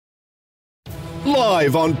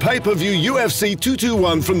Live on pay-per-view UFC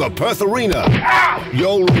 221 from the Perth Arena.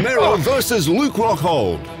 Yoel Romero versus Luke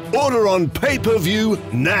Rockhold. Order on pay-per-view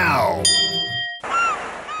now.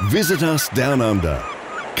 Visit us down under.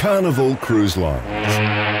 Carnival Cruise Lines.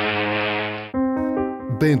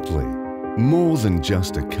 Bentley, more than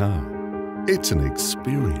just a car. It's an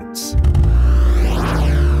experience.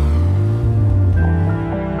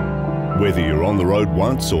 Whether you're on the road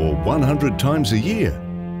once or 100 times a year,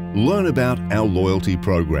 learn about our loyalty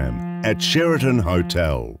program at Sheraton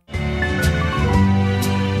Hotel.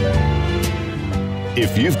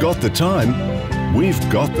 If you've got the time, we've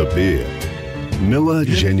got the beer. Miller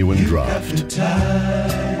Genuine Draft.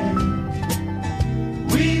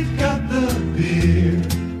 We've got the beer,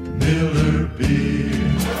 Miller Beer.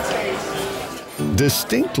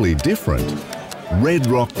 Distinctly different. Red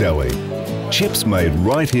Rock Deli. Chips made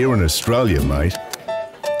right here in Australia, mate.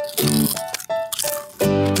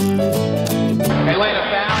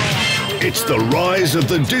 It's the rise of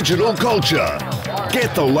the digital culture.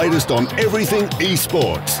 Get the latest on everything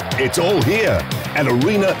esports. It's all here at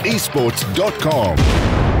arenaesports.com.